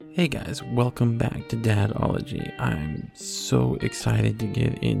Hey guys, welcome back to Dadology. I'm so excited to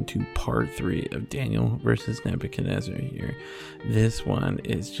get into part 3 of Daniel versus Nebuchadnezzar here. This one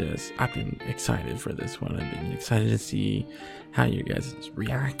is just, I've been excited for this one. I've been excited to see how you guys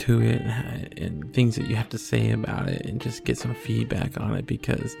react to it and things that you have to say about it and just get some feedback on it,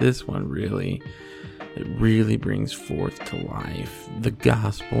 because this one really brings forth to life the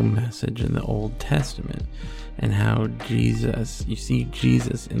gospel message in the Old Testament, and how you see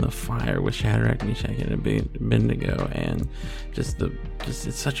Jesus in the fire with Shadrach, Meshach, and Abednego, and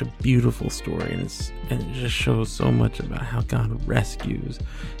it's such a beautiful story, and it just shows so much about how God rescues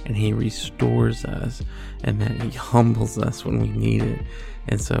and He restores us, and that He humbles us when we need it.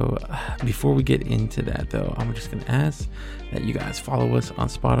 And so before we get into that, though, I'm just going to ask that you guys follow us on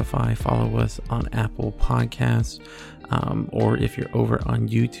Spotify, follow us on Apple Podcasts, or if you're over on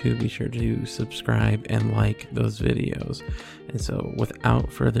YouTube, be sure to subscribe and like those videos. And so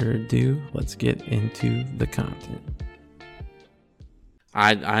without further ado, let's get into the content.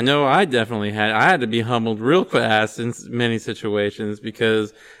 I know I definitely had to be humbled real fast in many situations,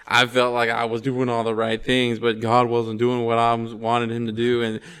 because I felt like I was doing all the right things, but God wasn't doing what I wanted Him to do.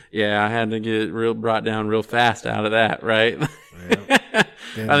 And yeah, I had to get brought down real fast out of that, right? Yep. I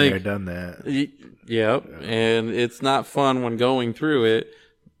think I've done that. Yep. And it's not fun when going through it,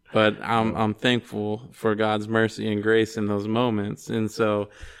 but I'm thankful for God's mercy and grace in those moments. And so,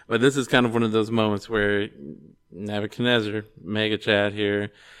 but this is kind of one of those moments where Nebuchadnezzar, Mega Chad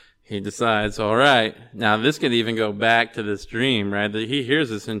here, he decides, all right, now this could even go back to this dream, right? That he hears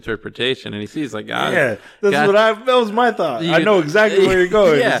this interpretation and he sees like, God. Yeah, that was my thought. I know exactly where you're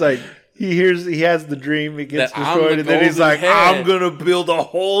going. Yeah. It's like, he has the dream, it gets destroyed, and then he's like, I'm going to build a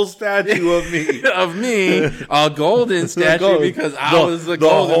whole statue of me. Of me, a golden statue, because I was the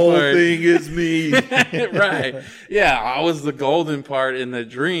golden part. The whole thing is me. Right. Yeah, I was the golden part in the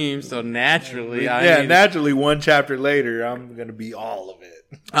dream, so naturally. Naturally, one chapter later, I'm going to be all of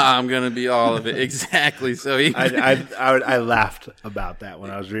it. I'm going to be all of it. Exactly. So I laughed about that when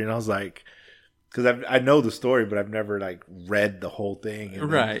I was reading. I was like, because I know the story, but I've never like read the whole thing. And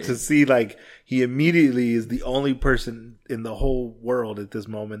right. To see like he immediately is the only person in the whole world at this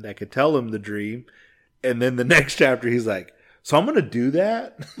moment that could tell him the dream, and then the next chapter he's like, "So I'm going to do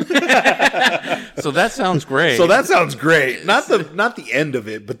that." So that sounds great. Not the end of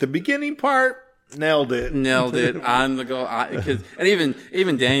it, but the beginning part. Nailed it on the goal. And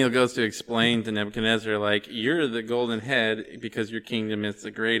even Daniel goes to explain to Nebuchadnezzar, like, you're the golden head because your kingdom is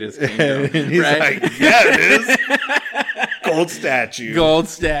the greatest kingdom. And he's right? like, yeah, it is. Gold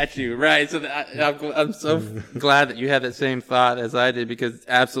statue, right? So I'm so glad that you had that same thought as I did, because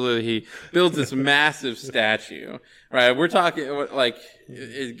absolutely he builds this massive statue, right? We're talking like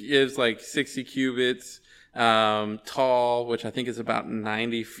it gives like 60 cubits. Tall, which I think is about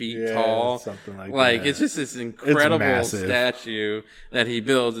 90 feet tall. Something like that. It's just this incredible statue that he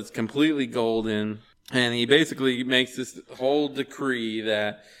builds. It's completely golden. And he basically makes this whole decree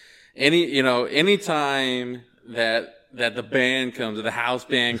that anytime that the band comes, or the house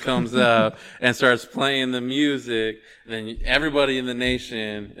band comes up and starts playing the music, then everybody in the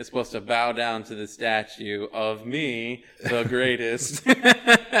nation is supposed to bow down to the statue of me, the greatest.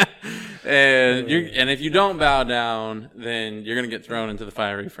 And if you don't bow down, then you're going to get thrown into the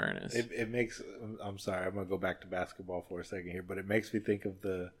fiery furnace. I'm sorry, I'm going to go back to basketball for a second here, but it makes me think of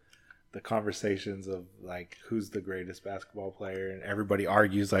the conversations of like, who's the greatest basketball player, and everybody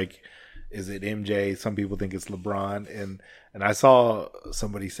argues like, is it MJ? Some people think it's LeBron, and I saw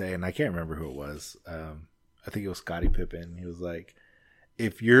somebody say, and I can't remember who it was. I think it was Scottie Pippen. He was like,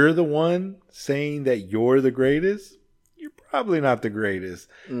 if you're the one saying that you're the greatest, you're probably not the greatest.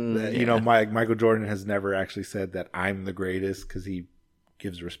 Michael Jordan has never actually said that I'm the greatest, because he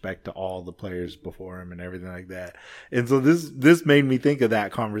gives respect to all the players before him and everything like that. And so this made me think of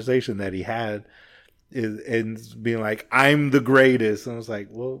that conversation that he had, and being like, I'm the greatest. And I was like,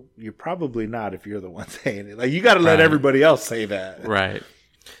 well, you're probably not if you're the one saying it. Like, you got to let everybody else say that. Right.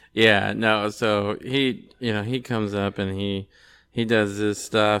 Yeah. No. So he comes up and he does this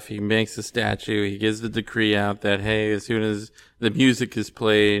stuff. He makes a statue. He gives the decree out that, hey, as soon as the music is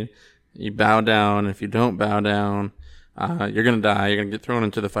played, you bow down. If you don't bow down, you're going to die. You're going to get thrown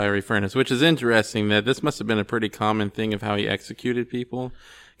into the fiery furnace, which is interesting that this must have been a pretty common thing of how he executed people.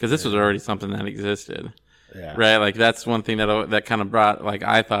 Because this was already something that existed, right? Like, that's one thing that kind of brought, like,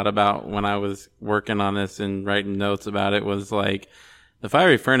 I thought about when I was working on this and writing notes about it, was like, the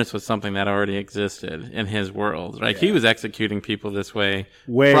fiery furnace was something that already existed in his world. Like, he was executing people this way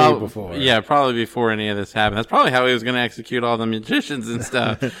before. Yeah, probably before any of this happened. That's probably how he was going to execute all the magicians and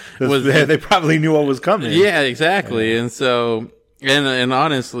stuff. They probably knew what was coming. Yeah, exactly. Yeah. And so And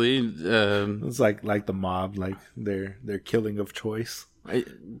honestly, it's like the mob, like their killing of choice.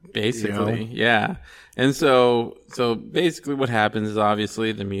 Basically, yeah. And so basically what happens is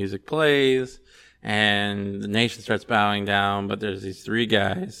obviously the music plays and the nation starts bowing down, but there's these three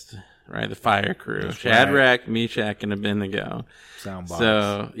guys, right? The fire crew, that's Shadrach, right. Meshach, and Abednego. Sound box.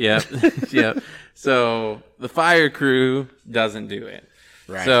 So, yep. Yep. So the fire crew doesn't do it.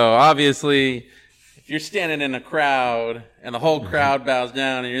 Right. So obviously, if you're standing in a crowd and the whole crowd bows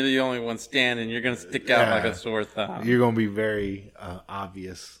down and you're the only one standing, you're going to stick out like a sore thumb. You're going to be very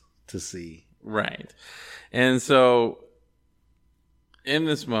obvious to see. Right. And so in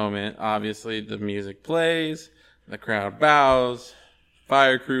this moment, obviously the music plays, the crowd bows,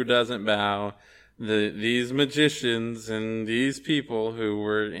 fire crew doesn't bow. These magicians and these people who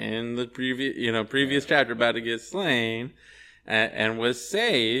were in the previous chapter about to get slain and was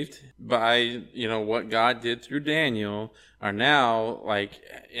saved by, what God did through Daniel are now like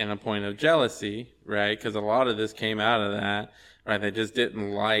in a point of jealousy, right? Because a lot of this came out of that, right? They just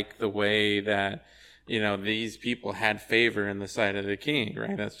didn't like the way that, these people had favor in the sight of the king,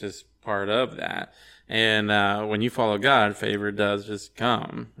 right? That's just part of that. And when you follow God, favor does just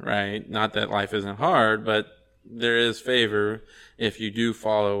come, right? Not that life isn't hard, but there is favor if you do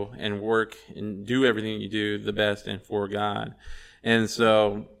follow and work and do everything you do the best and for God. And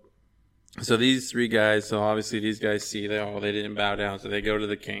so these three guys, so obviously these guys see they didn't bow down, so they go to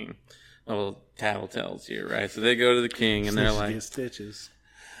the king. A little tattletales here, right? So they go to the king and they're like, stitches.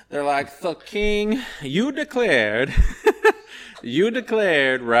 They're like, the king, you declared,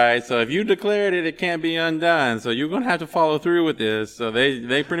 right? So if you declared it, it can't be undone. So you're going to have to follow through with this. So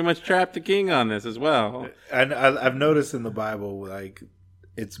they pretty much trapped the king on this as well. And I've noticed in the Bible, like,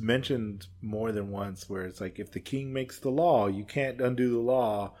 it's mentioned more than once where it's like, if the king makes the law, you can't undo the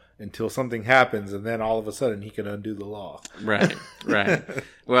law until something happens, and then all of a sudden he can undo the law. Right.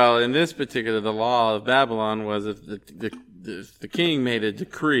 Well, in this particular, the law of Babylon was if the king made a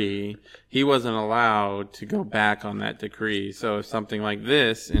decree, he wasn't allowed to go back on that decree. So if something like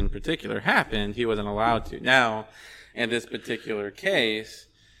this in particular happened, he wasn't allowed to. Now, in this particular case,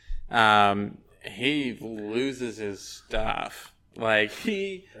 he loses his stuff. Like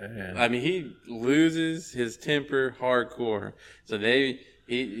he loses his temper hardcore. So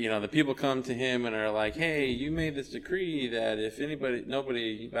the people come to him and are like, "Hey, you made this decree that if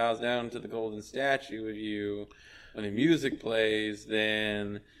nobody bows down to the golden statue of you when the music plays,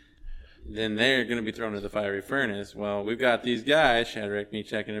 then they're going to be thrown into the fiery furnace." Well, we've got these guys, Shadrach,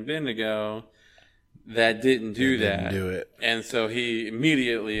 Meshach, and Abednego, that didn't do that. Didn't do it. And so he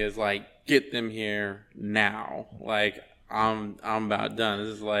immediately is like, "Get them here now!" Like, I'm about done.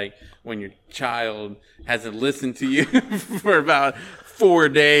 This is like when your child hasn't listened to you for about 4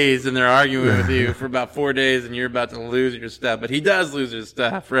 days and they're arguing with you for about 4 days and you're about to lose your stuff. But he does lose his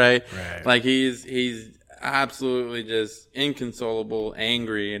stuff, right? Like he's absolutely just inconsolable,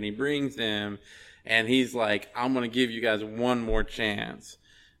 angry, and he brings them and he's like, "I'm going to give you guys one more chance.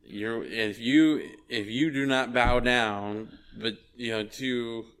 If you do not bow down, but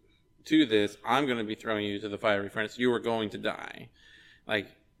to this, I'm going to be throwing you to the fiery furnace. You are going to die.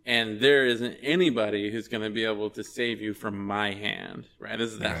 And there isn't anybody who's going to be able to save you from my hand." Right?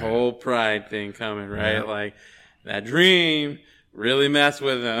 This is that whole pride thing coming, right? Yeah. Like that dream really messed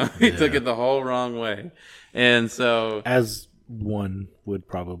with him. He took it the whole wrong way. And so, as one would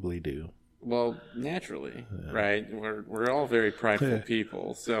probably do. Well, naturally, right? We're all very prideful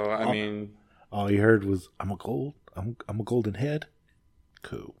people. So, I mean, all you heard was, I'm a golden head.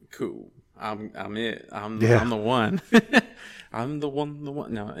 Cool. I'm it. I'm the one. I'm the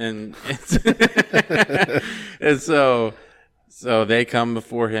one. No, and and so they come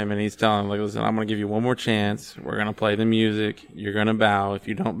before him and he's telling them, like, "Listen, I'm going to give you one more chance. We're going to play the music. You're going to bow. If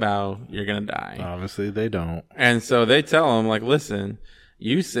you don't bow, you're going to die." Obviously, they don't. And so they tell him, like, "Listen,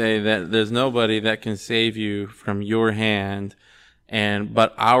 you say that there's nobody that can save you from your hand,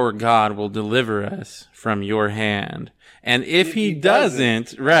 but our God will deliver us from your hand. And if he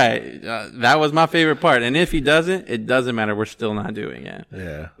doesn't, right, that was my favorite part. And if he doesn't, it doesn't matter. We're still not doing it."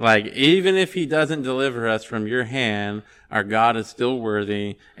 Yeah. Like, even if he doesn't deliver us from your hand, our God is still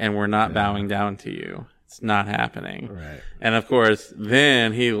worthy and we're not bowing down to you. It's not happening. Right. And of course,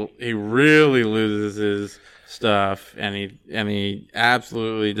 then he really loses his stuff and he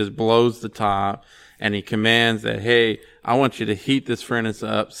absolutely just blows the top and he commands that, "Hey, I want you to heat this furnace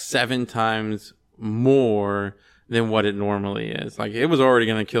up 7 times more than what it normally is." Like, it was already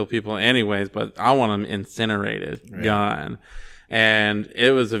going to kill people anyways, but I want them incinerated, gone. And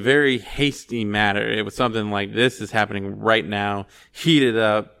it was a very hasty matter. It was something like, this is happening right now, heated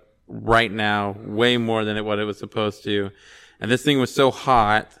up right now, way more than what it was supposed to. And this thing was so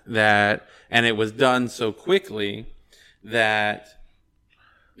hot and it was done so quickly that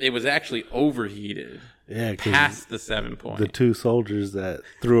it was actually overheated. Yeah, past the 7 point. The 2 soldiers that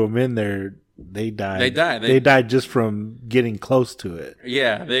threw them in there, they died. They died just from getting close to it.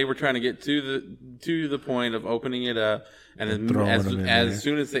 Yeah, they were trying to get to the point of opening it up, and as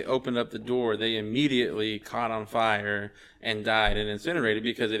soon as they opened up the door, they immediately caught on fire and died and incinerated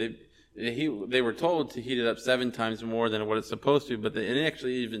because they were told to heat it up 7 times more than what it's supposed to, but it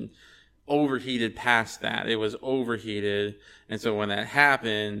actually even overheated past that. It was overheated, and so when that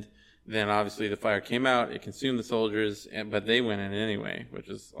happened, then obviously the fire came out, it consumed the soldiers, but they went in anyway, which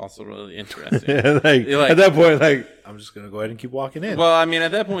is also really interesting. Yeah, at that point, I'm just going to go ahead and keep walking in. Well, I mean,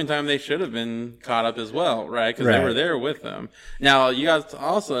 at that point in time, they should have been caught up as well, right? Because they were there with them. Now, you have to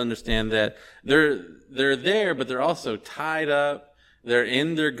also understand that they're there, but they're also tied up. They're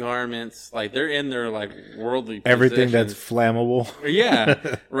in their garments, they're in their worldly everything possessions. That's flammable.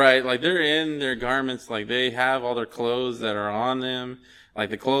 Yeah, right. They're in their garments, they have all their clothes that are on them.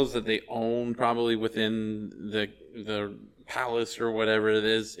 The clothes that they own probably within the palace or whatever it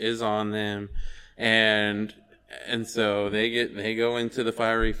is on them. And so they go into the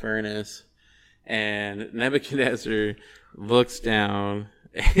fiery furnace, and Nebuchadnezzar looks down.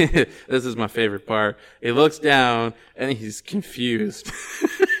 This is my favorite part. He looks down and he's confused.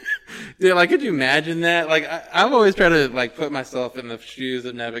 Dude, could you imagine that? I've always tried to put myself in the shoes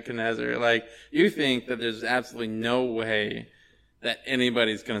of Nebuchadnezzar. You think that there's absolutely no way that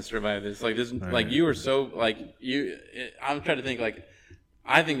anybody's going to survive this. You are so, I'm trying to think,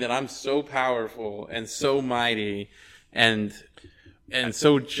 I think that I'm so powerful and so mighty and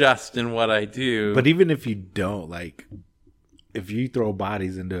so just in what I do. But even if you don't, if you throw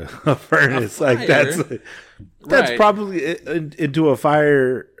bodies into a furnace, that's right. Probably into a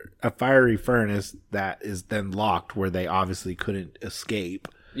fiery furnace that is then locked where they obviously couldn't escape.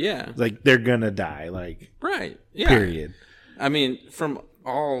 Yeah. They're going to die, right. Yeah. Period. I mean, from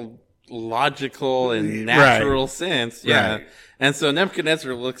all logical and natural sense, yeah. Right. And so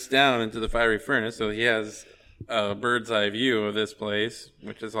Nebuchadnezzar looks down into the fiery furnace, so he has a bird's eye view of this place,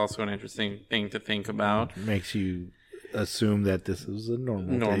 which is also an interesting thing to think about. Makes you assume that this is a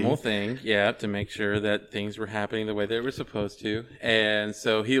normal thing. Yeah, to make sure that things were happening the way they were supposed to. And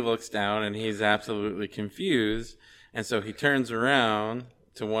so he looks down and he's absolutely confused. And so he turns around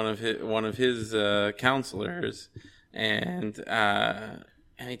to one of his counselors. And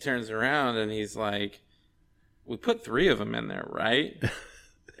he turns around and he's like, "We put 3 of them in there, right?"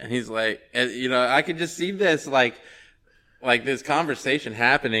 And he's like, I could just see this this conversation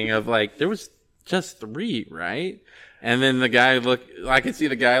happening of there was just 3, right? And then the guy I could see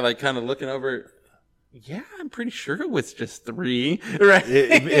the guy kind of looking over. Yeah, I'm pretty sure it was just 3, right?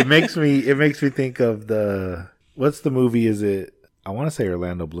 It makes me think of what's the movie? Is it? I want to say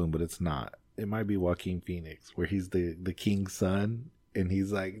Orlando Bloom, but it's not. It might be Joaquin Phoenix, where he's the king's son, and he's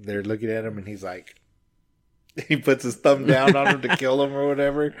they're looking at him, and he's he puts his thumb down on him to kill him or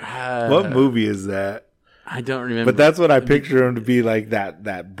whatever. What movie is that? I don't remember. But that's what I picture him to be,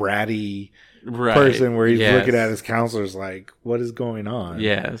 that bratty person where he's looking at his counselors what is going on?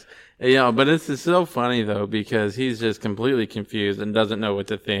 Yes. But it's so funny, though, because he's just completely confused and doesn't know what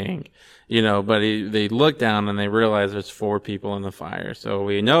to think. But they look down and they realize there's 4 people in the fire. So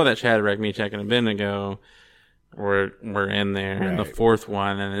we know that Shadrach, Meshach, and Abednego were in there. Right. And the 4th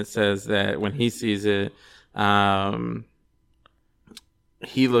one, and it says that when he sees it,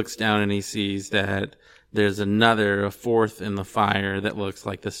 he looks down and he sees that there's a 4th in the fire that looks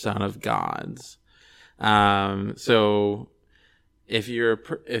like the son of God's. So if you're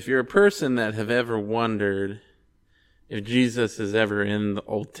a person that have ever wondered if Jesus is ever in the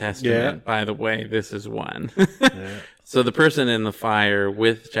Old Testament, by the way, this is one. So the person in the fire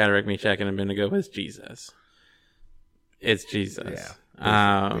with Shadrach, Meshach, and Abednego is Jesus. It's Jesus.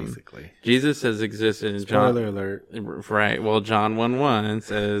 Yeah, basically. Jesus has existed in John. Spoiler alert. Right. Well, John 1:1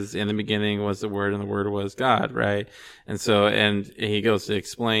 says, "In the beginning was the Word, and the Word was God," right? And so, and he goes to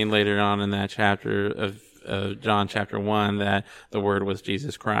explain later on in that chapter of John chapter 1 that the Word was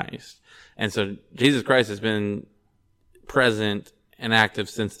Jesus Christ. And so Jesus Christ has been present and active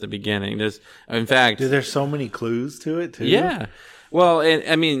since the beginning. There's so many clues to it too. Yeah. Well,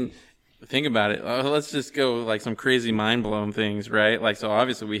 I mean, think about it. Let's just go some crazy mind blown things, right? So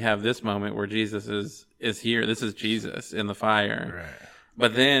obviously we have this moment where Jesus is here. This is Jesus in the fire. Right.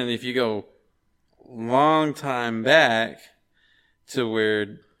 But then if you go long time back to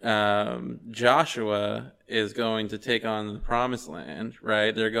where Joshua is going to take on the promised land,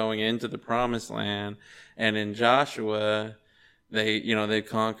 right? They're going into the promised land, and in Joshua, they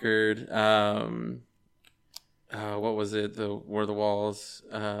conquered what was it? Where the walls.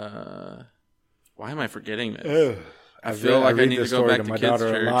 Why am I forgetting this? I feel like I need to go back to kids'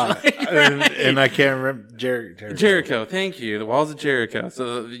 church. and I can't remember Jericho. Thank you. The walls of Jericho.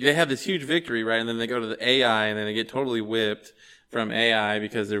 So they have this huch victory, right? And then they go to the Ai, and then they get totally whipped from Ai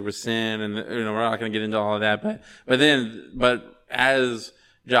because there was sin, and we're not going to get into all of that. But as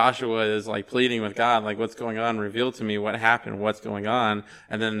Joshua is like pleading with God, like, what's going on? Reveal to me what happened. What's going on?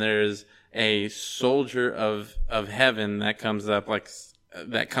 And then there's a soldier of heaven that comes up,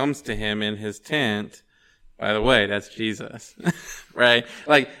 that comes to him in his tent. By the way, that's Jesus, right?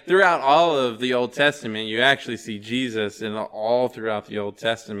 Like throughout all of the Old Testament, you actually see Jesus all throughout the Old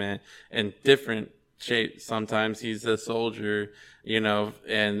Testament in different shapes. Sometimes he's the soldier, and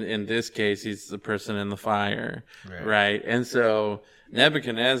in this case, he's the person in the fire, right? And so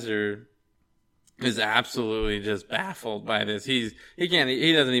Nebuchadnezzar is absolutely just baffled by this. He doesn't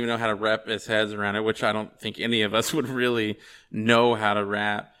even know how to wrap his heads around it, which I don't think any of us would really know how to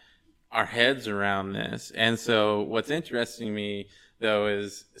wrap our heads around this. And so what's interesting to me though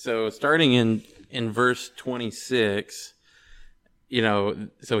is, so starting in verse 26,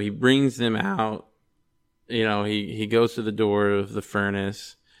 so he brings them out, he goes to the door of the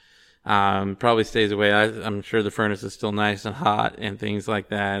furnace, probably stays away. I'm sure the furnace is still nice and hot and things like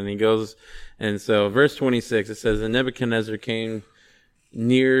that. And he goes, and so verse 26, it says, and Nebuchadnezzar came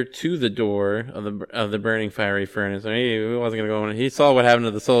near to the door of the burning fiery furnace. I mean, he wasn't going to go in. He saw what happened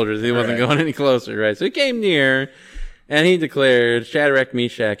to the soldiers. He wasn't going any closer, right? So he came near, and he declared, Shadrach,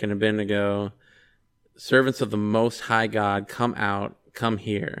 Meshach, and Abednego, servants of the Most High God, come out, come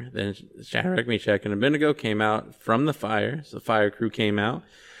here. Then Shadrach, Meshach, and Abednego came out from the fire. So the fire crew came out,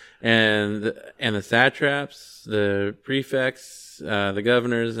 and the satraps, the prefects, the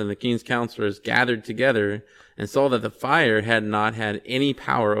governors, and the king's counselors gathered together and saw that the fire had not had any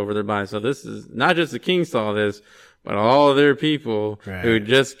power over their bodies. So this is not just the king saw this, but all of their people who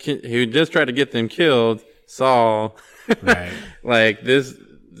just tried to get them killed saw,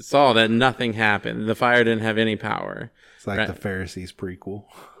 saw that nothing happened. The fire didn't have any power. It's like the Pharisees prequel.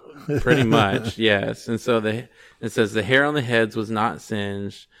 Pretty much, yes. And so it says the hair on the heads was not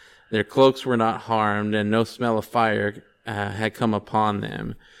singed, their cloaks were not harmed, and no smell of fire had come upon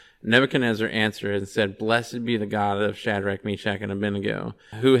them. Nebuchadnezzar answered and said, Blessed be the God of Shadrach, Meshach, and Abednego,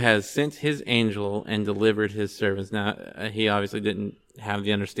 who has sent his angel and delivered his servants. Now, he obviously didn't have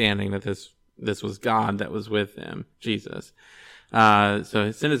the understanding that this was God that was with them, Jesus. So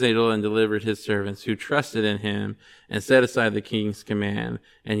he sent his angel and delivered his servants who trusted in him and set aside the king's command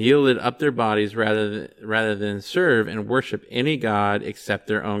and yielded up their bodies rather than serve and worship any god except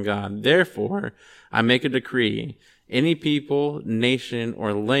their own God. Therefore, I make a decree. Any people, nation,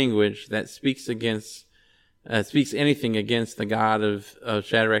 or language that speaks anything against the God of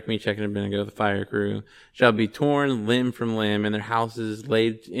Shadrach, Meshach, and Abednego, the fire crew, shall be torn limb from limb, and their houses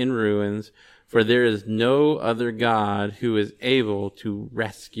laid in ruins. For there is no other God who is able to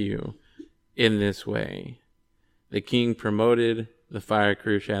rescue in this way. The king promoted the fire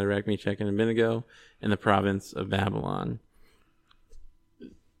crew, Shadrach, Meshach, and Abednego, in the province of Babylon.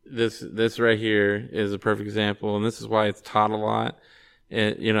 This right here is a perfect example, and this is why it's taught a lot,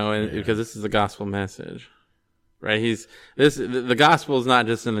 because this is the gospel message, right? The gospel is not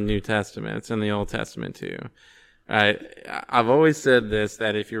just in the New Testament; it's in the Old Testament too. I've always said this,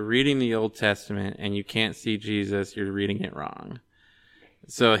 that if you're reading the Old Testament and you can't see Jesus, you're reading it wrong.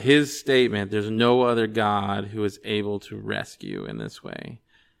 So his statement, "There's no other God who is able to rescue in this way."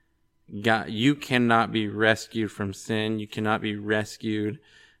 God, you cannot be rescued from sin. You cannot be rescued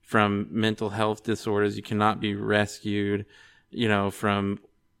from mental health disorders. You cannot be rescued, from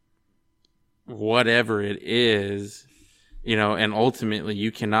whatever it is, and ultimately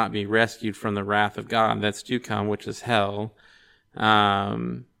you cannot be rescued from the wrath of God that's to come, which is hell,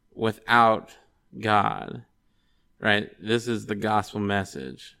 without God, right? This is the gospel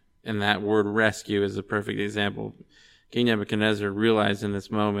message. And that word rescue is a perfect example. King Nebuchadnezzar realized in this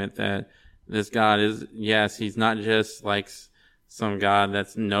moment that this God is, yes, he's not just like some God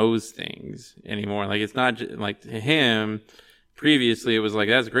that knows things anymore. Like, it's not like to him, previously it was like,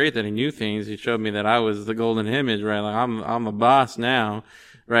 that's great that he knew things. He showed me that I was the golden image, right? Like, I'm a boss now,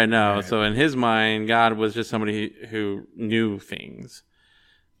 right now. Right. So in his mind, God was just somebody who knew things.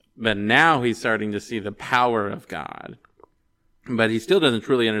 But now he's starting to see the power of God. But he still doesn't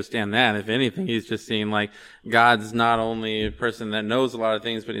truly understand that. If anything, he's just seeing like God's not only a person that knows a lot of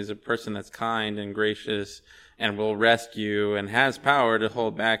things, but he's a person that's kind and gracious and will rescue and has power to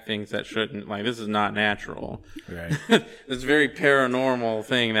hold back things that shouldn't. Like, this is not natural. Right. This very paranormal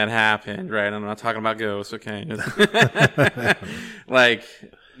thing that happened, right? I'm not talking about ghosts, okay? Like,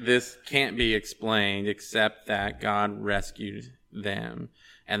 this can't be explained except that God rescued them.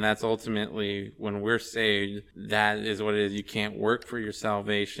 And that's ultimately, when we're saved, that is what it is. You can't work for your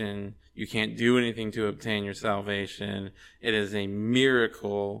salvation. You can't do anything to obtain your salvation. It is a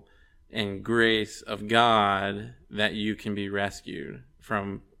miracle and grace of God that you can be rescued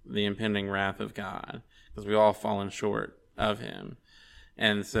from the impending wrath of God, because we've all fallen short of him.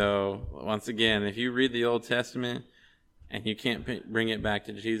 And so, once again, if you read the Old Testament and you can't bring it back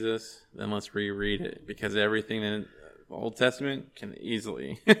to Jesus, then let's reread it, because everything in the Old Testament can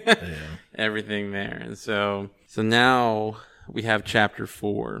easily everything there. And so now we have chapter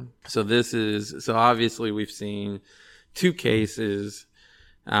 4. So obviously we've seen two cases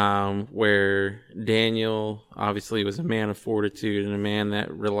where Daniel obviously was a man of fortitude and a man that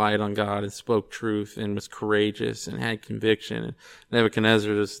relied on God and spoke truth and was courageous and had conviction. And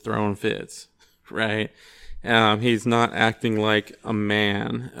Nebuchadnezzar was throwing fits, right? He's not acting like a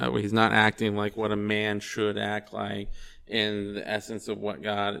man. He's not acting like what a man should act like in the essence of what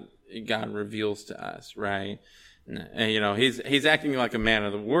God reveals to us, right? And, he's acting like a man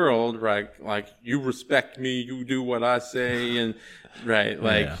of the world, right? Like, you respect me, you do what I say, and right,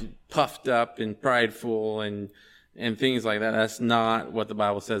 like puffed up and prideful and things like that. That's not what the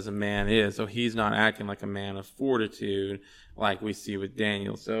Bible says a man is. So he's not acting like a man of fortitude like we see with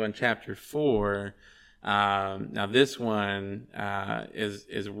Daniel. So in chapter 4, now this one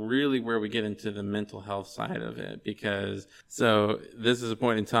is really where we get into the mental health side of it, because this is a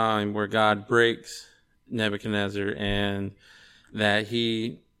point in time where God breaks Nebuchadnezzar, and that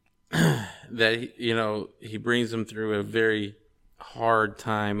he brings him through a very hard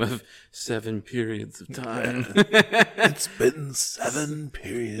time of 7 periods of time. It's been 7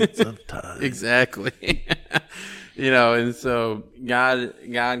 periods of time. Exactly. And so God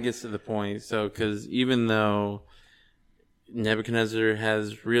gets to the point. So, because even though Nebuchadnezzar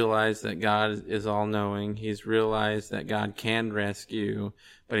has realized that God is all knowing, he's realized that God can rescue,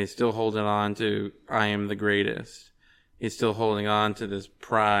 but he's still holding on to, I am the greatest. He's still holding on to this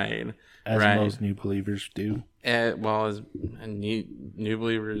pride. As right? most new believers do. As new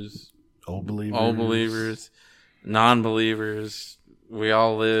believers, old believers, non-believers, we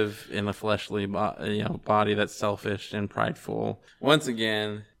all live in a fleshly body that's selfish and prideful. Once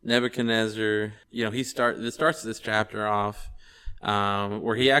again, Nebuchadnezzar, this starts this chapter off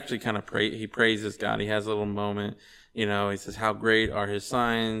where he actually kind of he praises God. He has a little moment. He says, how great are his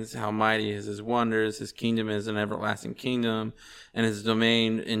signs, how mighty is his wonders. His kingdom is an everlasting kingdom, and his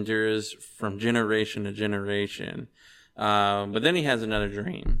domain endures from generation to generation. But then he has another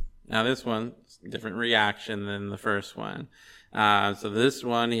dream. Now this one, different reaction than the first one. So this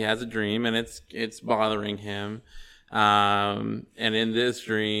one, he has a dream, and it's bothering him. And in this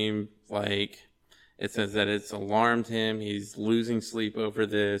dream, it says that it's alarmed him. He's losing sleep over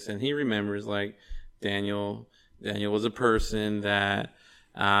this, and he remembers, Daniel was a person that,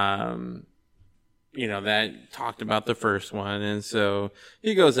 that talked about the first one. And so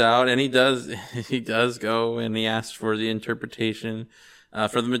he goes out and he does go and he asks for the interpretation,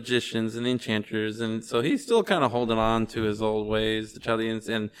 for the magicians and the enchanters. And so he's still kind of holding on to his old ways, the Chaldeans.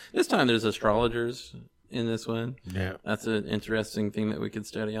 And this time there's astrologers in this one. Yeah. That's an interesting thing that we could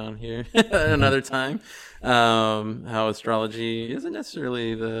study on here another time. How astrology isn't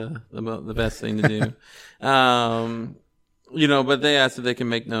necessarily the best thing to do. But they asked if they can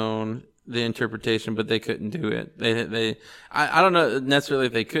make known the interpretation, but they couldn't do it. I don't know necessarily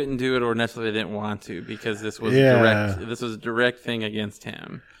if they couldn't do it or necessarily they didn't want to, because this was a direct thing against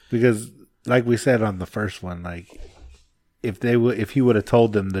him. Because like we said on the first one, if he would have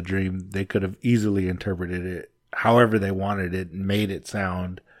told them the dream, they could have easily interpreted it however they wanted it and made it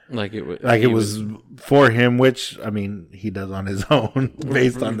sound like it was for him, which he does on his own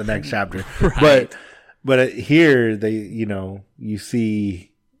based on the next chapter. Right. But here you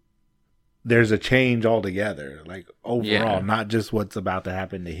see there's a change altogether, overall, not just what's about to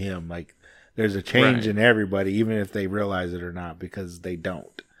happen to him. There's a change in everybody, even if they realize it or not, because they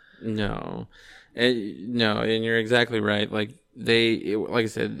don't. No, and you're exactly right. Like I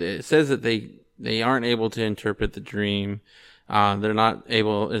said, it says that they aren't able to interpret the dream. They're not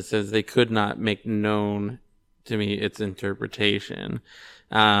able. It says they could not make known to me its interpretation.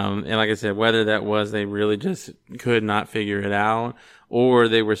 And like I said, whether that was they really just could not figure it out, or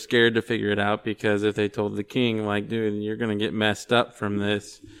they were scared to figure it out, because if they told the king, dude, you're going to get messed up from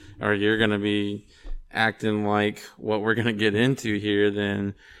this, or you're going to be acting like what we're going to get into here,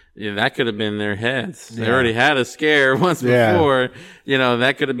 then that could have been their heads. Yeah. They already had a scare once before,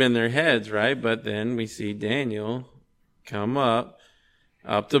 that could have been their heads, right? But then we see Daniel come up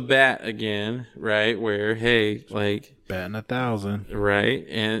up to bat again, right? Where, hey, like batting 1,000, right?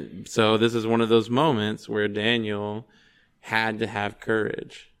 And so this is one of those moments where Daniel had to have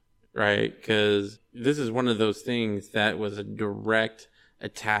courage, right? Because this is one of those things that was a direct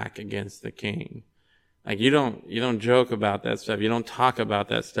attack against the king. Like you don't joke about that stuff. You don't talk about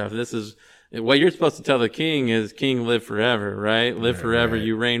that stuff. This is what you're supposed to tell the king is, King, live forever, right? Live forever. Right.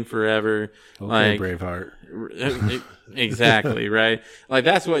 You reign forever. Okay, like, Braveheart. Exactly, right? Like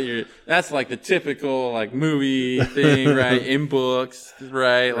that's like the typical like movie thing, right? In books,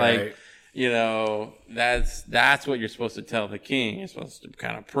 right? Like, you know, that's what you're supposed to tell the king. You're supposed to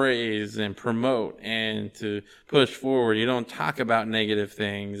kind of praise and promote and to push forward. You don't talk about negative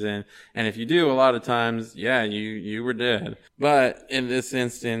things. And if you do, a lot of times, yeah, you were dead. But in this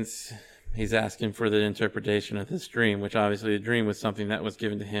instance, he's asking for the interpretation of this dream, which obviously the dream was something that was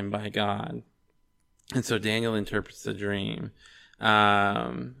given to him by God. And so Daniel interprets the dream.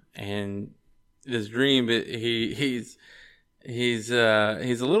 And this dream, he's a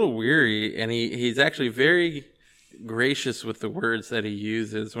little weary, and he's actually very gracious with the words that he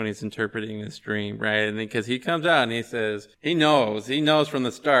uses when he's interpreting this dream, right? And because he comes out and he says, he knows from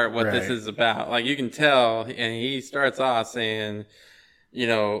the start what this is about. Like you can tell, and he starts off saying, you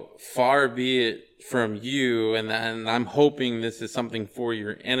know, far be it from you, and I'm hoping this is something for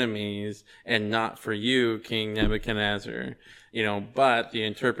your enemies and not for you, King Nebuchadnezzar. You know, but the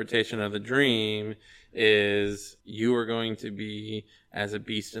interpretation of the dream is you are going to be as a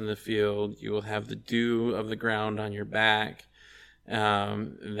beast in the field. You will have the dew of the ground on your back,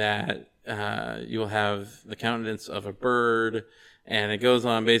 that you'll have the countenance of a bird. And it goes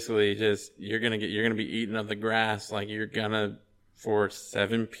on basically just, you're going to be eaten of the grass, like you're going to, for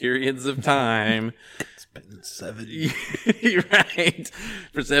 7 periods of time. It's been 7 right.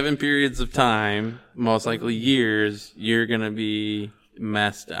 For 7 periods of time, most likely years, you're going to be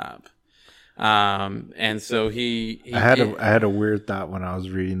messed up. And so I had a weird thought when I was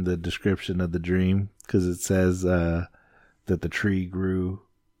reading the description of the dream, because it says that the tree grew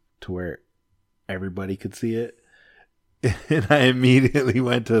to where everybody could see it. And I immediately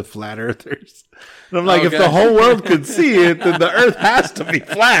went to flat earthers. And I'm like, if the whole world could see it, then the earth has to be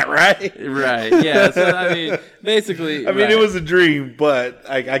flat, right? Right. Yeah. So, I mean, basically. I mean, it was a dream, but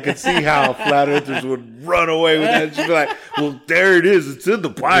I could see how flat earthers would run away with that. She'd be like, well, there it is. It's in the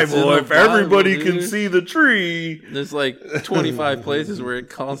Bible. If everybody can see the tree. There's like 25 places where it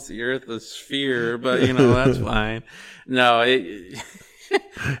calls the earth a sphere, but, you know, that's fine. No.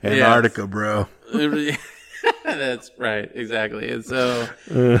 Antarctica, bro. That's right, exactly. And so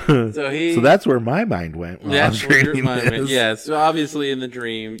that's where my mind went. That's where your mind went. Yeah. So obviously in the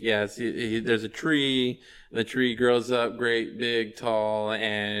dream, yes, there's a tree. The tree grows up great, big, tall,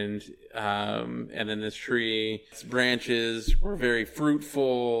 and then this tree, its branches were very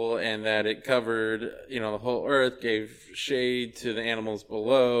fruitful, and that it covered, you know, the whole earth, gave shade to the animals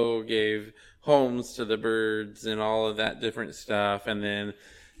below, gave homes to the birds, and all of that different stuff, and then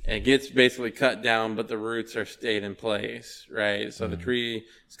it gets basically cut down, but the roots are stayed in place, right? So the tree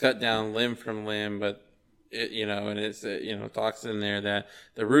is cut down limb from limb, but it, you know, and it's, you know, talks in there that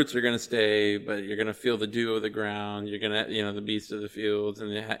the roots are going to stay, but you're going to feel the dew of the ground. You're going to, you know, the beasts of the fields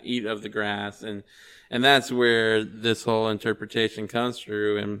and eat of the grass. And that's where this whole interpretation comes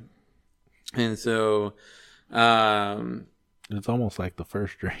through. And so, it's almost like the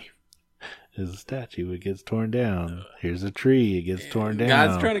first dream. There's a statue, it gets torn down. Here's a tree, it gets torn down.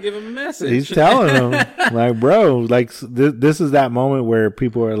 God's trying to give him a message. He's telling him, like, bro, like, this is that moment where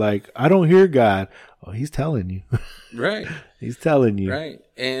people are like, I don't hear God. Oh, he's telling you. Right. He's telling you. Right.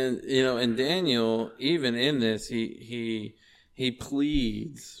 And, you know, and Daniel, even in this, he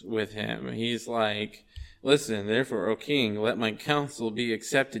pleads with him. He's like, listen, therefore, O king, let my counsel be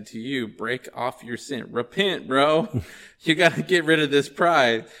accepted to you. Break off your sin. Repent, bro. You got to get rid of this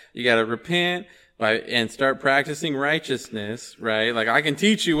pride. You got to repent and start practicing righteousness, right? Like, I can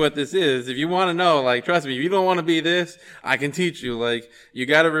teach you what this is. If you want to know, like, trust me, if you don't want to be this, I can teach you. Like, you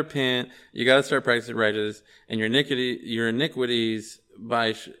got to repent. You got to start practicing righteousness, and your iniquities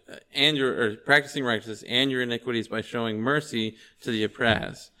practicing righteousness and your iniquities by showing mercy to the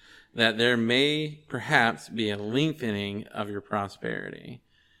oppressed, that there may perhaps be a lengthening of your prosperity.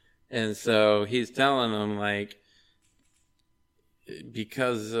 And so he's telling them, like,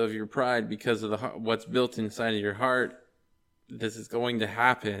 because of your pride, because of what's built inside of your heart, this is going to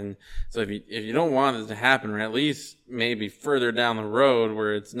happen. So if you don't want this to happen, or at least maybe further down the road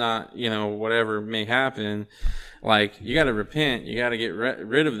where it's not, you know, whatever may happen, like, you got to repent. You got to get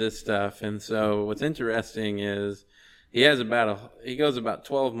rid of this stuff. And so what's interesting is he goes about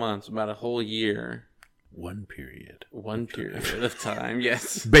 12 months, about a whole year, one period. One period of time,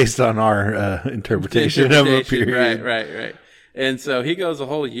 yes. Based on our interpretation of a period. Right. And so he goes a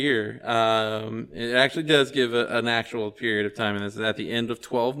whole year. It actually does give an actual period of time, and it's at the end of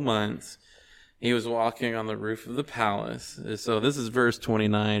 12 months. He was walking on the roof of the palace. So this is verse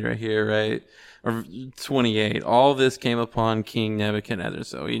 29 right here, right? Or 28. All this came upon King Nebuchadnezzar.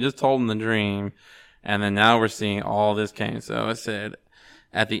 So he just told him the dream, and then now we're seeing all this came. So it said,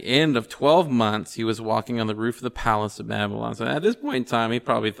 at the end of 12 months, he was walking on the roof of the palace of Babylon. So at this point in time, he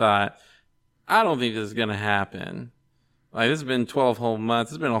probably thought, I don't think this is going to happen. Like, this has been 12 whole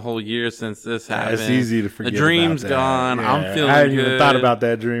months. It's been a whole year since this happened. It's easy to forget. The dream's about that. gone. Yeah. I'm feeling I hadn't good. even thought about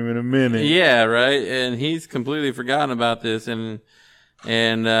that dream in a minute. Yeah, right. And he's completely forgotten about this. And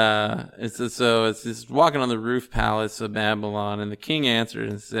it's just walking on the roof palace of Babylon. And the king answered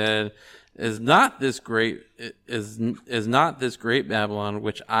and said, Is not this great Babylon,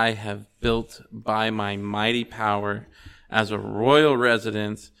 which I have built by my mighty power as a royal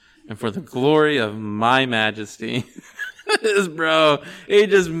residence and for the glory of my majesty? This bro, he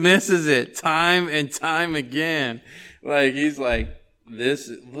just misses it time and time again. Like, he's like,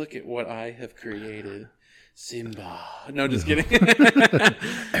 look at what I have created. Simba. No, just kidding.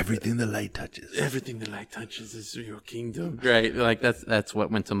 Everything the light touches. Everything the light touches is your kingdom. Right. Like, that's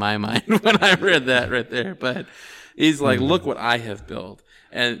what went to my mind when I read that right there. But he's like, look what I have built.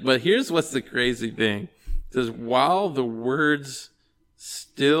 But here's what's the crazy thing. It says, while the words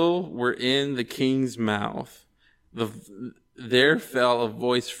still were in the king's mouth, there fell a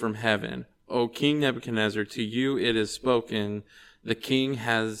voice from heaven. O King Nebuchadnezzar, to you it is spoken, the king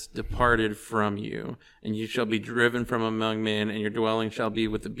has departed from you, and you shall be driven from among men, and your dwelling shall be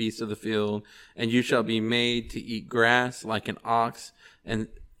with the beasts of the field, and you shall be made to eat grass like an ox, and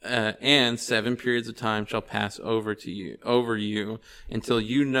 7 periods of time shall pass over you, until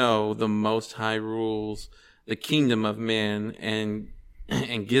you know the Most High rules the kingdom of men and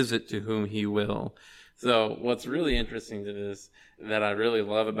gives it to whom he will. So what's really interesting to this, that I really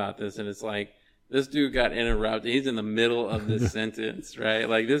love about this, and it's like, this dude got interrupted. He's in the middle of this sentence, right?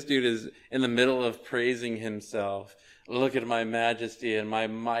 Like, this dude is in the middle of praising himself. Look at my majesty and my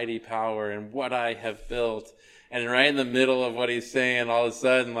mighty power and what I have built. And right in the middle of what he's saying, all of a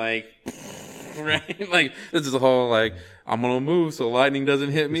sudden, like, right? Like, this is a whole, like, I'm going to move so lightning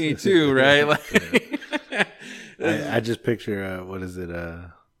doesn't hit me too, right? Like, I just picture, what is it?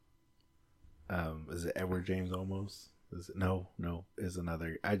 Is it Edward James Olmos? Is it? No, is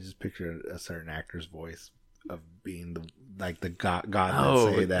another. I just picture a certain actor's voice of being the god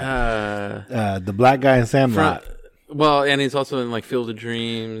that say that. The black guy in Sandlot. And he's also in like Field of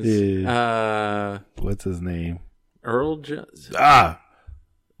Dreams. Yeah. What's his name? Earl Jones.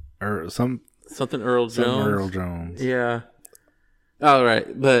 Something Earl Jones. Earl Jones. Yeah. All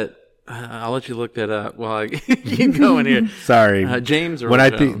right, but I'll let you look that up while I keep going here. Sorry, James Earl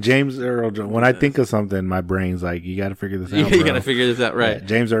Jones. When I think of something, my brain's like, you got to figure this out. You got to figure this out, right? Yeah,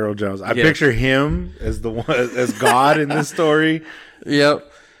 James Earl Jones. I picture him as the one, as God in this story. Yep.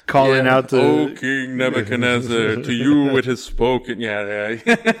 Calling out to, "O King Nebuchadnezzar, to you it has spoken." Yeah.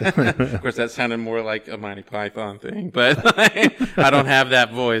 Of course, that sounded more like a Monty Python thing, but I don't have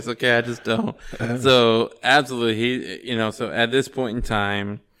that voice. Okay, I just don't. So absolutely, so at this point in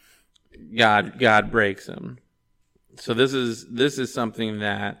time, God breaks him. So this is something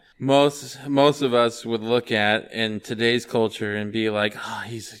that most of us would look at in today's culture and be like, oh,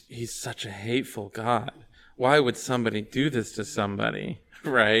 he's such a hateful God. Why would somebody do this to somebody?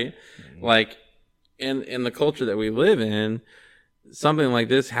 Right? Like, in the culture that we live in, something like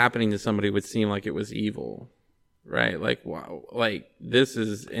this happening to somebody would seem like it was evil. Right? Like, wow, like, this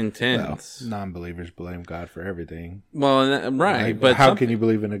is intense. Well, non-believers blame God for everything. Well, right. Like, but how can you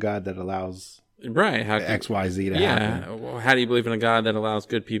believe in a God that allows XYZ to happen? Well, how do you believe in a God that allows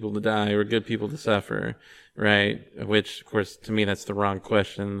good people to die or good people to suffer? Right? Which, of course, to me, that's the wrong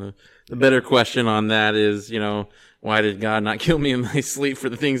question. The better question on that is, why did God not kill me in my sleep for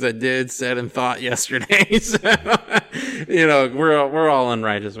the things I did, said, and thought yesterday? So, we're all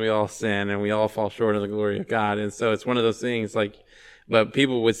unrighteous. We all sin, and we all fall short of the glory of God. And so it's one of those things, like, but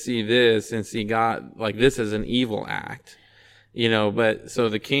people would see this and see God like this as an evil act, But so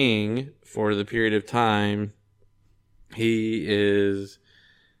the king, for the period of time, he is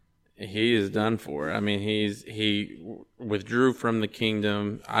done for. I mean, he withdrew from the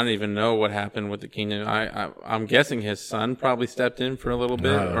kingdom. I don't even know what happened with the kingdom. I'm guessing his son probably stepped in for a little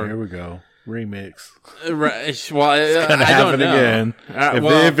bit. Here we go. Remix. Right. Well, it's gonna happen again.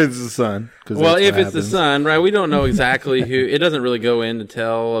 If it's the son. Well, if it's the son, right? We don't know exactly who. It doesn't really go in to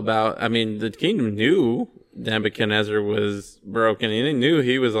tell about. I mean, the kingdom knew Nebuchadnezzar was broken. He knew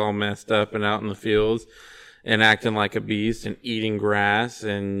he was all messed up and out in the fields and acting like a beast and eating grass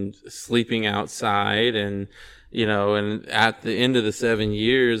and sleeping outside. And, you know, and at the end of the 7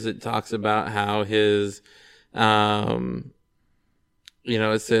 years, it talks about how his, you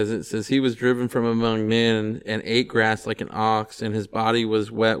know, it says he was driven from among men and ate grass like an ox, and his body was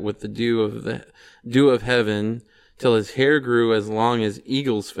wet with the dew of heaven, till his hair grew as long as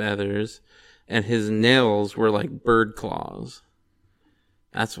eagle's feathers, and his nails were like bird claws.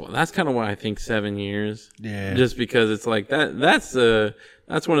 That's kind of why I think 7 years. Yeah. Just because it's like that's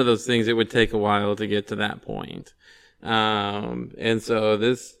one of those things. It would take a while to get to that point. And so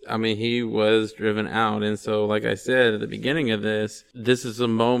he was driven out. And so, like I said at the beginning of this is a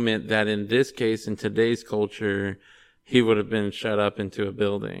moment that in this case, in today's culture, he would have been shut up into a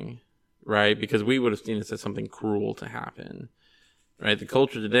building, right? Because we would have seen this as something cruel to happen, right? The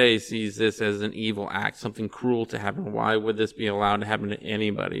culture today sees this as an evil act, something cruel to happen. Why would this be allowed to happen to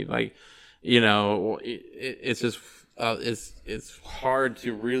anybody? Like, you know, it's just, it's hard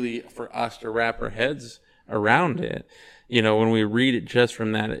to really, for us to wrap our heads around it, you know, when we read it just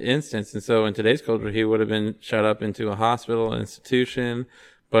from that instance. And so in today's culture, he would have been shut up into a hospital institution,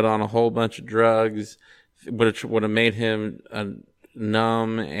 put on a whole bunch of drugs, which would have made him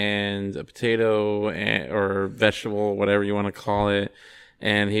numb and a potato or vegetable, whatever you want to call it.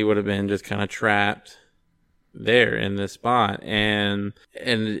 And he would have been just kind of trapped there in this spot. And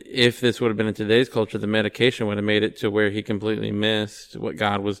if this would have been in today's culture, the medication would have made it to where he completely missed what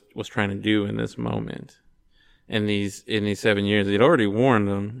God was trying to do in this moment. In these 7 years, he'd already warned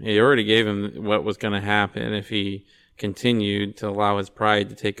him. He already gave him what was going to happen if he continued to allow his pride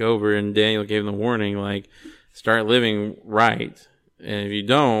to take over. And Daniel gave him the warning, like, start living right. And if you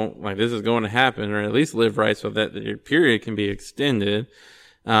don't, like, this is going to happen, or at least live right so that your period can be extended,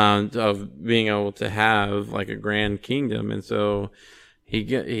 of being able to have like a grand kingdom. And so he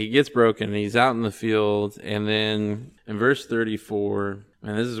gets broken. He's out in the field. And then in verse 34,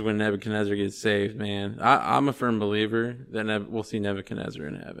 and this is when Nebuchadnezzar gets saved, man. I'm a firm believer that we'll see Nebuchadnezzar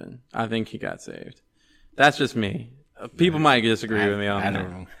in heaven. I think he got saved. That's just me. People might disagree with me on that. I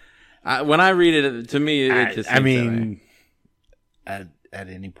don't know. When I read it, to me, it just seems at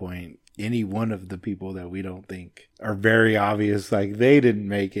any point, any one of the people that we don't think are very obvious, like they didn't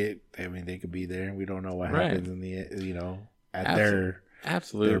make it. I mean, they could be there, and we don't know what happens in the, you know, at their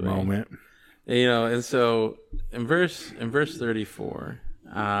moment. You know, and so in verse 34,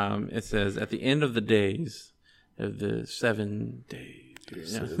 it says, at the end of the days of the 7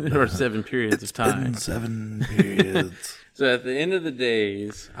 days, or 7 periods of time. 7 periods. So at the end of the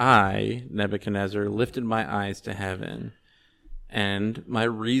days, I, Nebuchadnezzar, lifted my eyes to heaven, and my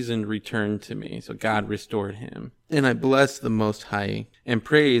reason returned to me. So God restored him. And I blessed the Most High, and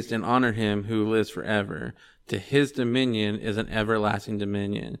praised and honored him who lives forever. To his dominion is an everlasting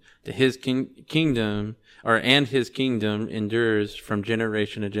dominion. To his kingdom, and his kingdom endures from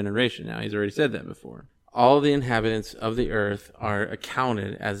generation to generation. Now, he's already said that before. All the inhabitants of the earth are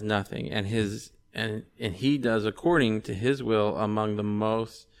accounted as nothing, and he does according to his will among the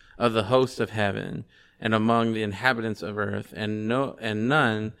most of the hosts of heaven, and among the inhabitants of earth, and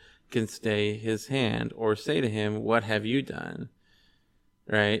none can stay his hand or say to him, "What have you done?"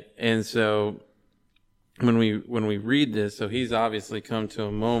 Right? And so when we read this, so he's obviously come to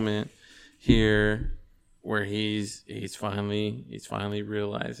a moment here where he's finally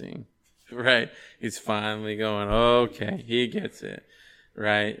realizing, right? He's finally going, okay, he gets it,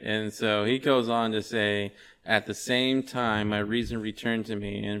 right? And so he goes on to say, at the same time, my reason returned to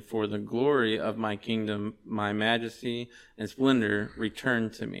me, and for the glory of my kingdom, my majesty and splendor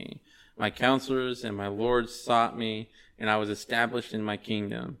returned to me. My counselors and my lords sought me, and I was established in my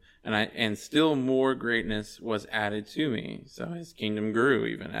kingdom, and still more greatness was added to me. So his kingdom grew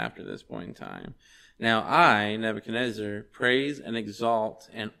even after this point in time. Now I, Nebuchadnezzar, praise and exalt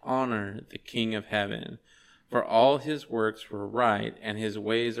and honor the King of heaven, for all his works were right, and his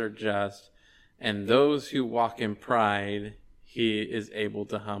ways are just, and those who walk in pride he is able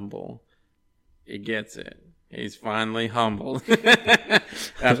to humble. He gets it. He's finally humbled.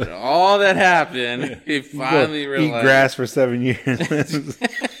 After all that happened, he finally realized. Eat grass for 7 years.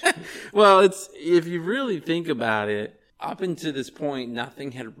 Well, if you really think about it, up until this point,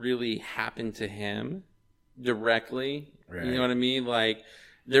 nothing had really happened to him directly. Right. You know what I mean? Like,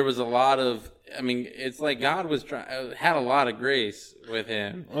 there was a lot of, I mean, it's like God had a lot of grace with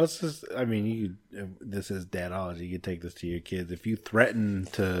him. Well, it's just, I mean, this is dadology. You could take this to your kids. If you threaten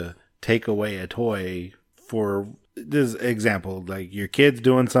to take away a toy for this example, like your kid's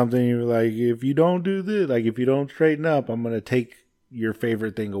doing something, you're like, if you don't do this, like if you don't straighten up, I'm going to take your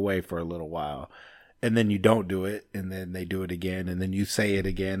favorite thing away for a little while. and then you don't do it, and then they do it again, and then you say it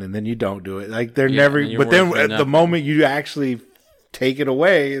again, and then you don't do it. Like they're never. But then at the moment you actually take it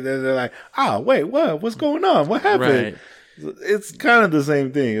away, then they're like, wait, what? What's going on? What happened? Right. It's kind of the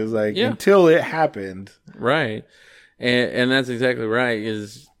same thing. It's like until it happened, right? And that's exactly right.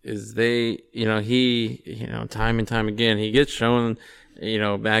 Is they, he, time and time again, he gets shown,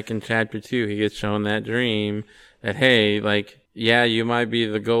 back in chapter 2, he gets shown that dream that, hey, like, yeah, you might be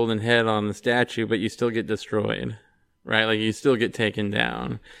the golden head on the statue, but you still get destroyed, right? Like, you still get taken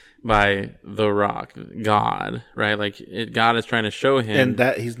down by the rock, God, right? Like, God is trying to show him. And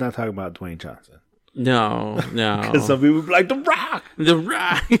that he's not talking about Dwayne Johnson. No. Because some people be like, The Rock! The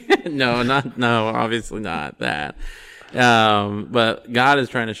Rock! No, obviously not that. But God is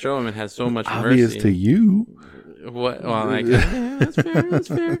trying to show him and has so much mercy. Obvious to you. What? Well, like, that's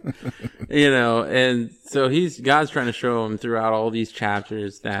fair. And so God's trying to show him throughout all these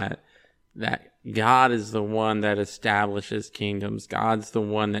chapters that God is the one that establishes kingdoms. God's the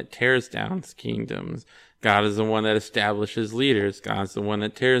one that tears down kingdoms. God is the one that establishes leaders. God's the one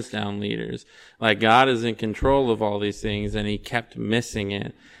that tears down leaders. Like, God is in control of all these things, and he kept missing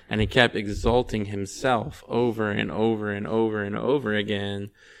it. And he kept exalting himself over and over and over and over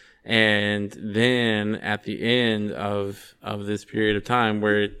again. And then at the end of this period of time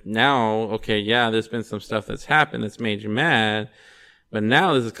where now, okay, yeah, there's been some stuff that's happened that's made you mad, but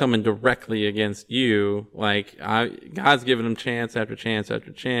now this is coming directly against you. Like, God's given him chance after chance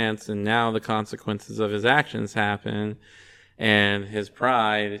after chance, and now the consequences of his actions happen, and his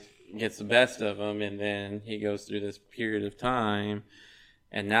pride gets the best of him, and then he goes through this period of time,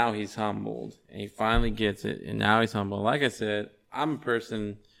 and now he's humbled, and he finally gets it, and now he's humbled. Like I said, I'm a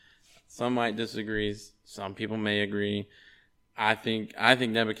person, some might disagree, some people may agree. I think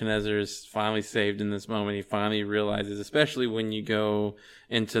Nebuchadnezzar is finally saved in this moment. He finally realizes, especially when you go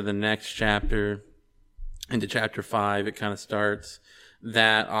into the next chapter, into chapter 5, it kind of starts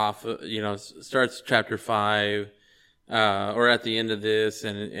that off, starts chapter 5, or at the end of this,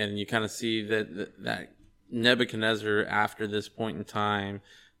 and you kind of see that Nebuchadnezzar, after this point in time,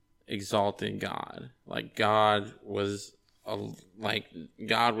 exalted God. Like, God was God,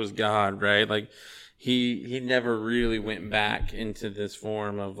 right? Like, he never really went back into this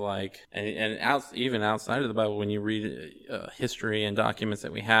form of like, even outside of the Bible, when you read history and documents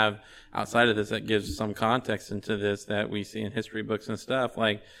that we have outside of this that gives some context into this that we see in history books and stuff,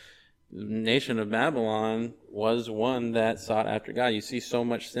 like, the nation of Babylon was one that sought after God. You see so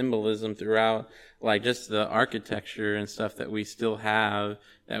much symbolism throughout, like, just the architecture and stuff that we still have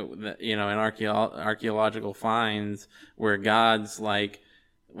that in archaeological finds where God's like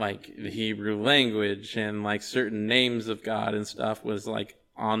the Hebrew language and like certain names of God and stuff was like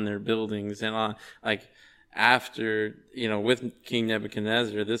on their buildings, and on like after, with King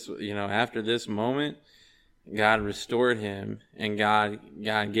Nebuchadnezzar, this, after this moment, God restored him, and God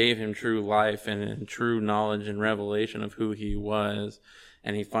gave him true life and true knowledge and revelation of who he was.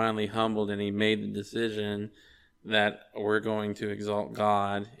 And he finally humbled, and he made the decision that we're going to exalt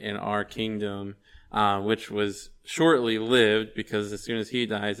God in our kingdom, which was shortly lived, because as soon as he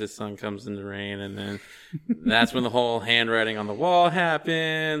dies, his son comes into reign, and then that's when the whole handwriting on the wall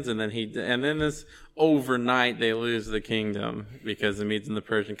happens, and then this overnight they lose the kingdom because the Medes and the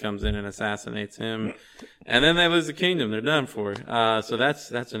Persian comes in and assassinates him, and then they lose the kingdom. They're done for. So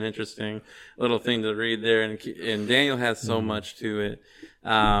that's an interesting little thing to read there, and Daniel has so much to it.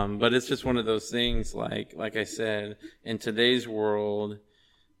 But it's just one of those things, like I said, in today's world,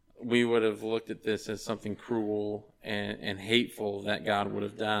 we would have looked at this as something cruel and hateful that God would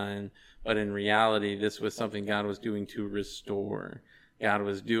have done. But in reality, this was something God was doing to restore. God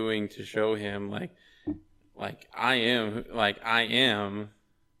was doing to show him I am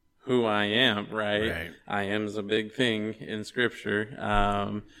who I am, right? I am is a big thing in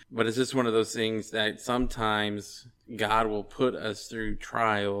scripture. But it's just one of those things that sometimes God will put us through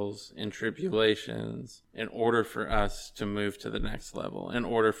trials and tribulations in order for us to move to the next level, in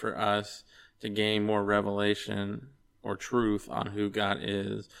order for us to gain more revelation or truth on who God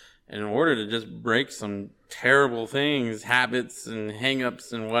is, and in order to just break some terrible things, habits and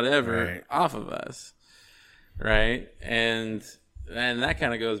hang-ups and whatever off of us, right? And that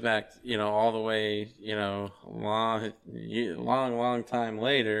kind of goes back, all the way, long time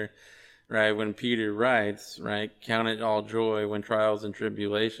later, right? When Peter writes, right, count it all joy when trials and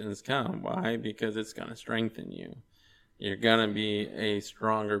tribulations come. Why? Because it's going to strengthen you. You're going to be a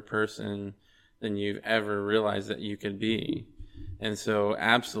stronger person than you've ever realized that you could be. And so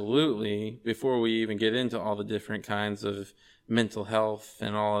absolutely, before we even get into all the different kinds of mental health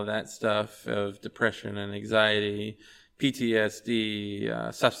and all of that stuff of depression and anxiety,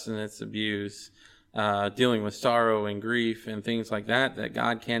 PTSD, substance abuse, dealing with sorrow and grief and things like that, that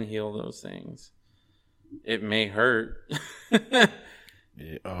God can heal those things. It may hurt.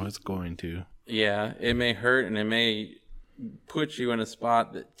 It's going to. Yeah, it may hurt, and it may put you in a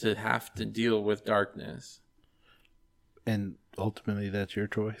spot to have to deal with darkness. And ultimately, that's your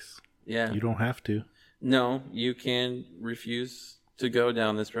choice. Yeah. You don't have to. No, you can refuse to go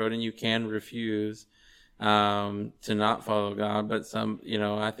down this road, and you can refuse to not follow God. But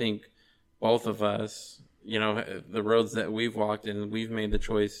I think both of us, the roads that we've walked in, we've made the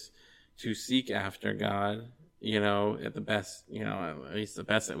choice to seek after God, at the best, at least the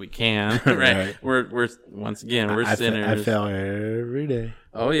best that we can. Right? We're once again, we're sinners. I fail every day.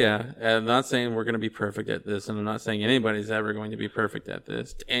 Oh yeah. I'm not saying we're going to be perfect at this, and I'm not saying anybody's ever going to be perfect at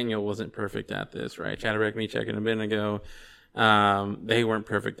this. Daniel wasn't perfect at this, right? Shadrach, Meshach, and Abednego, they weren't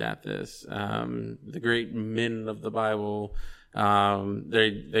perfect at this. The great men of the Bible,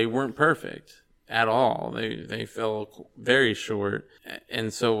 they weren't perfect at all. They fell very short,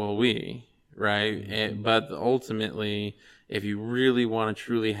 and so will we, right? But ultimately, if you really want to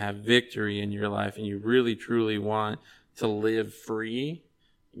truly have victory in your life, and you really truly want to live free,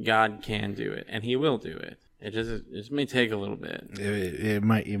 God can do it, and He will do it. It just may take a little bit. It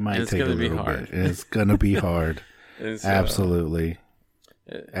might take a little bit. It's gonna be hard. So, absolutely.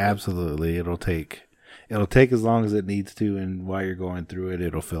 It'll take as long as it needs to, and while you're going through it,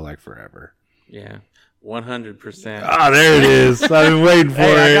 it'll feel like forever. Yeah. 100%. Oh, there it is. I've been waiting for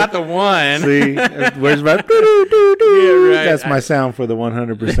it. I got the one. See, where's my? Yeah, right. That's my sound for the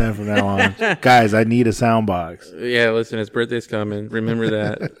 100% from now on. Guys, I need a sound box. Yeah, listen, his birthday's coming. Remember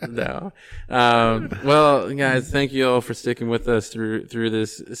that. No. Well, guys, thank you all for sticking with us through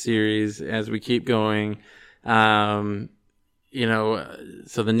this series as we keep going. So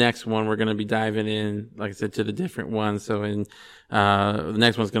the next one we're going to be diving in, like I said, to the different ones. So the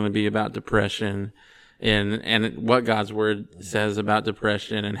next one's going to be about depression. And what God's word says about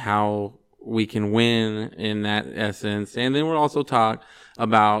depression and how we can win in that essence. And then we'll also talk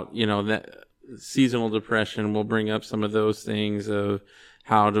about, that seasonal depression. We'll bring up some of those things of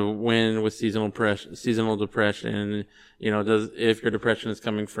how to win with seasonal depression. If your depression is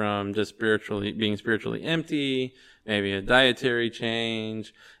coming from just being spiritually empty, maybe a dietary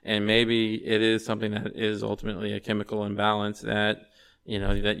change, and maybe it is something that is ultimately a chemical imbalance that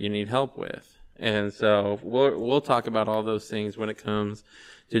you need help with. And so we'll talk about all those things when it comes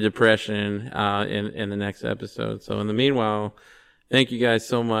to depression in the next episode. So in the meanwhile, thank you guys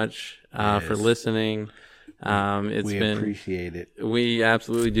so much for listening. We appreciate it. We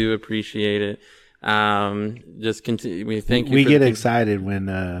absolutely do appreciate it. Just continue. We get excited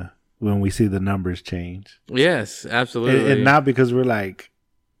when we see the numbers change. Yes, absolutely. And not because we're like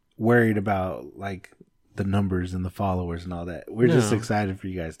worried about like the numbers and the followers and all that. We're just excited for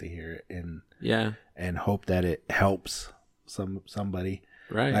you guys to hear it and hope that it helps somebody.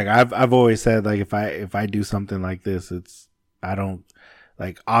 Right. Like I've always said, like if I do something like this,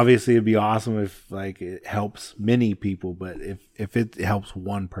 obviously it'd be awesome if like it helps many people, but if it helps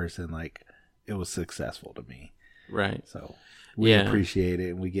one person, like it was successful to me. Right. So we appreciate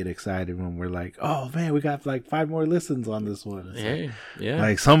it, and we get excited when we're like, oh man, we got like 5 more listens on this one.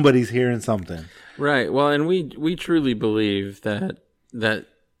 Like somebody's hearing something. Right. Well, and we truly believe that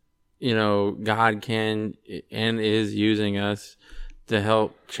God can and is using us to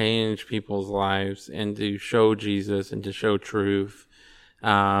help change people's lives and to show Jesus and to show truth.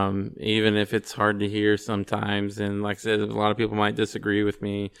 Even if it's hard to hear sometimes. And like I said, a lot of people might disagree with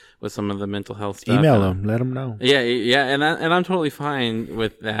me with some of the mental health stuff. Email them, let them know. Yeah. And I'm totally fine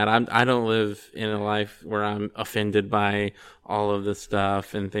with that. I don't live in a life where I'm offended by all of the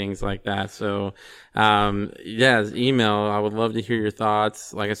stuff and things like that. So, email. I would love to hear your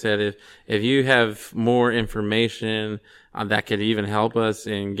thoughts. Like I said, if you have more information that could even help us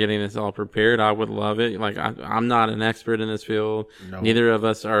in getting this all prepared, I would love it. Like I'm not an expert in this field. No. Neither of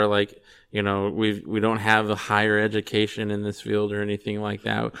us are like, we don't have a higher education in this field or anything like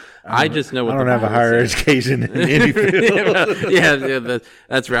that. I just know what I don't have a higher education in any field.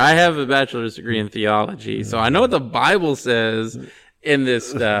 That's right. I have a bachelor's degree in theology, so I know what the Bible says in this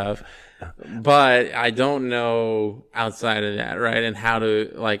stuff. But I don't know outside of that, right? And how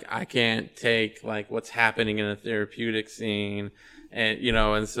to, I can't take, what's happening in a therapeutic scene. And,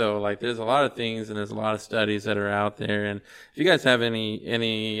 and so, there's a lot of things and there's a lot of studies that are out there. And if you guys have any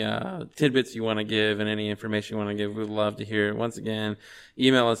tidbits you want to give and any information you want to give, we'd love to hear it. Once again,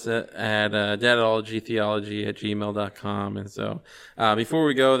 email us at dadologytheology@gmail.com. And so, before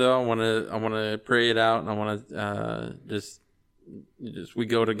we go, though, I want to pray it out, and I want to, just we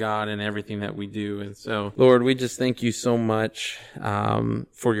go to God in everything that we do. And so, Lord, we just thank you so much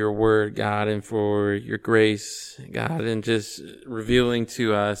for your word, God, and for your grace, God, and just revealing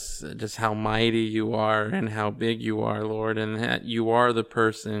to us just how mighty you are and how big you are, Lord, and that you are the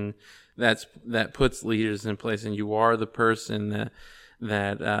person that puts leaders in place, and you are the person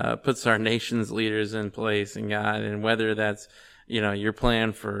that puts our nation's leaders in place, and God, and whether that's, your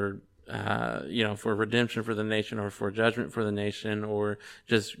plan for for redemption for the nation, or for judgment for the nation, or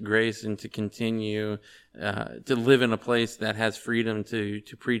just grace, and to continue to live in a place that has freedom to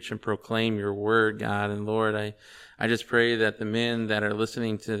preach and proclaim your word, God. And Lord, I just pray that the men that are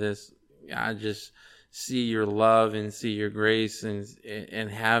listening to this, God, just see your love and see your grace, and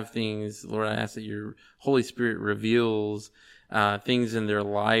have things, Lord, I ask that your Holy Spirit reveals things in their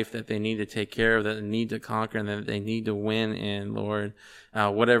life that they need to take care of, that they need to conquer, and that they need to win in, Lord.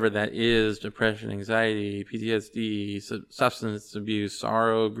 Whatever that is, depression, anxiety, PTSD, substance abuse,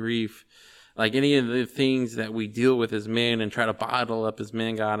 sorrow, grief, like any of the things that we deal with as men and try to bottle up as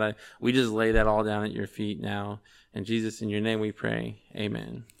men, God, we just lay that all down at your feet now. And Jesus, in your name we pray.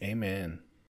 Amen. Amen.